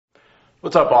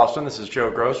What's up, Austin? This is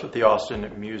Joe Gross with the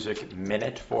Austin Music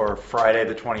Minute for Friday,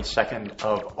 the 22nd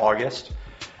of August.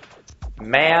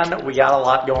 Man, we got a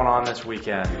lot going on this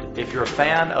weekend. If you're a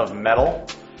fan of metal,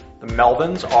 the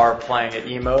Melvins are playing at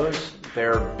Emo's.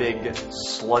 Their big,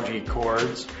 sludgy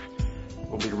chords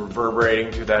will be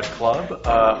reverberating through that club.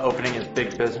 Opening is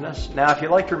big business. Now, if you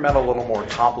like your metal a little more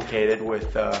complicated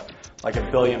with like a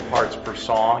billion parts per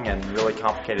song and really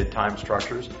complicated time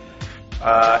structures,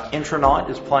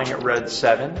 Intronaut is playing at Red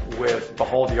 7 with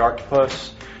Behold the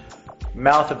Octopus,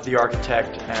 Mouth of the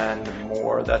Architect, and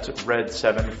more. That's at Red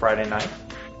 7 Friday night.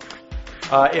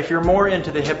 If you're more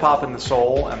into the hip-hop and the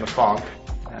soul and the funk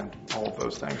and all of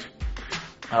those things,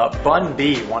 Bun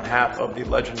B, one half of the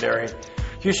legendary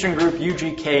Houston group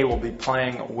UGK, will be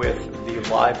playing with the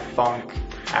live funk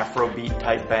Afrobeat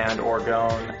type band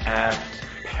Orgone at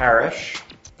Parish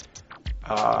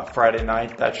Friday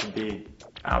night. That should be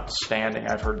outstanding.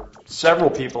 I've heard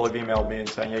several people have emailed me and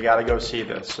saying you got to go see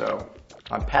this, so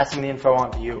I'm passing the info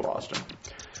on to you, Austin.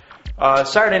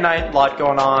 Saturday night, a lot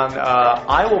going on.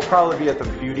 I will probably be at the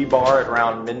Beauty Bar at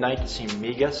around midnight to see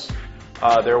Migas.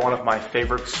 They're one of my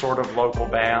favorite sort of local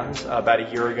bands. About a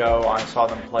year ago, I saw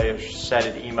them play a set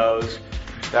at Emo's.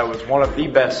 That was one of the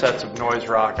best sets of noise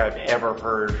rock I've ever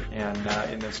heard in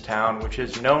this town, which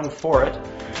is known for it.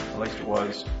 At least it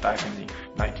was back in the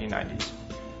 1990s.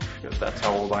 Because that's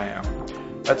how old I am.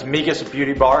 That's Migas at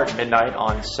Beauty Bar at midnight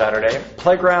on Saturday.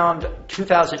 Playground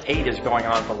 2008 is going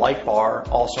on at the Light Bar,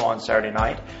 also on Saturday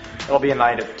night. It'll be a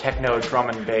night of techno, drum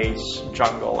and bass,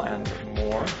 jungle, and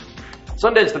more.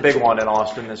 Sunday's the big one in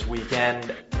Austin this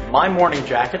weekend. My Morning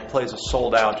Jacket plays a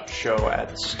sold-out show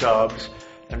at Stubbs,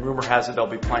 and rumor has it they'll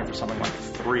be playing for something like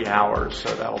 3 hours,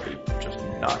 so that'll be just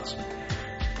nuts.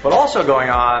 But also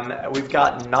going on, we've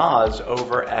got Nas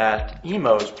over at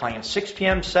Emo's playing a 6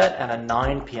 p.m. set and a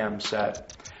 9 p.m.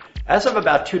 set. As of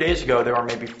about 2 days ago, there were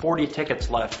maybe 40 tickets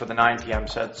left for the 9 p.m.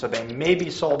 set, so they may be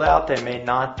sold out, they may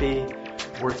not be.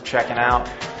 Worth checking out.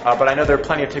 But I know there are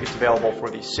plenty of tickets available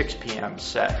for the 6 p.m.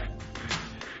 set.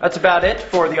 That's about it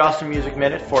for the Austin Music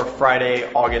Minute for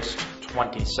Friday, August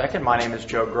 22nd. My name is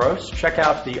Joe Gross. Check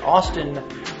out the Austin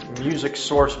Music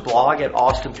Source blog at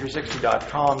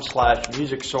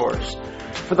austin360.com/music source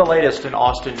for the latest in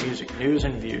Austin music news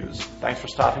and views. Thanks for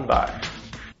stopping by.